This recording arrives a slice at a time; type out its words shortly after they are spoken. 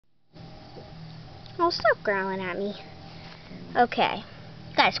Oh, stop growling at me. Okay.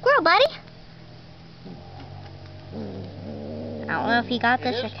 Got a squirrel, buddy? I don't know if he got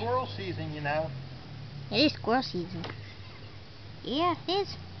this. It is squirrel season, you know. It is squirrel season. Yeah, it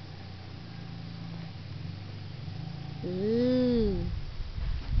is. Ooh.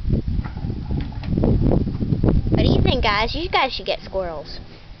 What do you think, guys? You guys should get squirrels.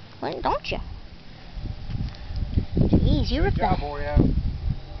 Well, don't you? Jeez, you ripped the...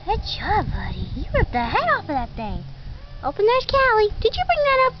 Good job, buddy. You ripped the head off of that thing. Open, there's Callie. Did you bring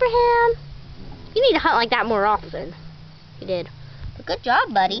that up for him? You need to hunt like that more often. You did. But good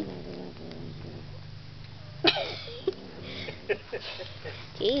job, buddy.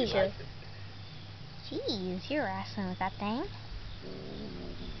 Jeez, you're wrestling with that thing.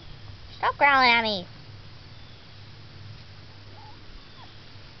 Stop growling at me.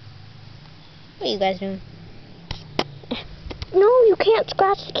 What are you guys doing? No, you can't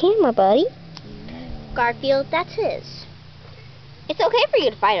scratch the camera, buddy. Garfield, that's his. It's okay for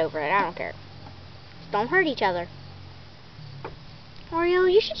you to fight over it. I don't care. Just don't hurt each other. Oreo,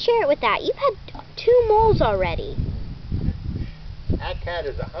 you should share it with that. You've had 2 moles already. That cat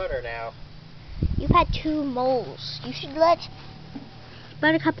is a hunter now. You've had 2 moles. You should let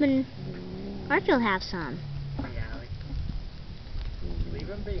Buttercup and Garfield have some. Yeah, leave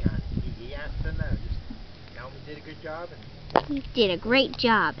him be, honey. He has to know. Just tell him he did a good job. You did a great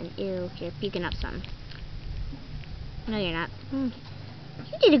job. And ew, you're puking up some. No, you're not. You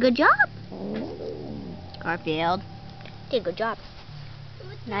did a good job. Garfield. Did a good job.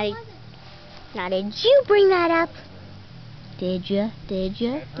 Now did you bring that up? Did you? Did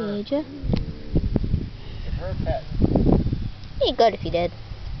you? Did you? It's her pet. Pretty good if you did.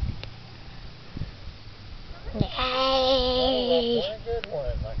 Hey! Very good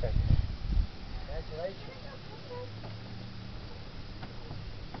one. Congratulations.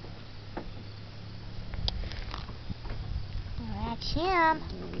 That's him.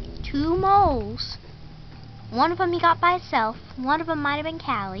 2 moles. One of them he got by himself. One of them might have been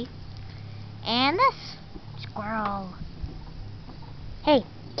Callie. And this squirrel. Hey,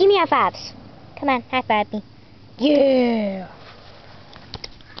 give me high fives. Come on, high five me. Yeah.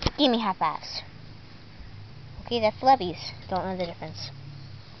 Give me high fives. Okay, that's lovies. Don't know the difference.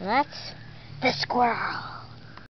 And that's the squirrel.